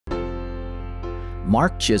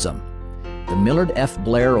Mark Chisholm, the Millard F.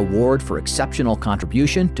 Blair Award for Exceptional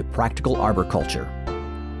Contribution to Practical Arboriculture.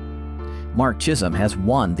 Mark Chisholm has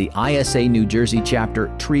won the ISA New Jersey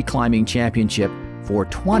Chapter Tree Climbing Championship for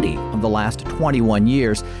 20 of the last 21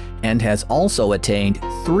 years and has also attained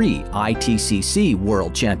 3 ITCC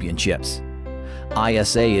World Championships.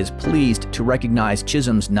 ISA is pleased to recognize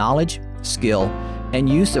Chisholm's knowledge, skill, and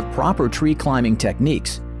use of proper tree climbing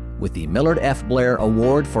techniques with the Millard F. Blair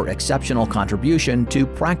Award for Exceptional Contribution to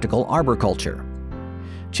Practical Arboriculture.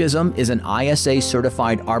 Chisholm is an ISA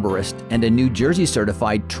certified arborist and a New Jersey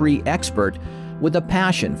certified tree expert with a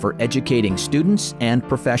passion for educating students and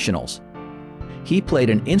professionals. He played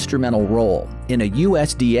an instrumental role in a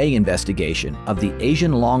USDA investigation of the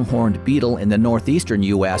Asian longhorned beetle in the northeastern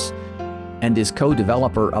U.S. and is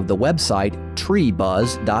co-developer of the website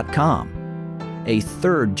treebuzz.com. A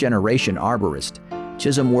third-generation arborist,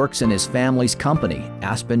 Chisholm works in his family's company,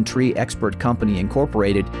 Aspen Tree Expert Company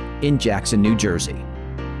Incorporated, in Jackson, New Jersey.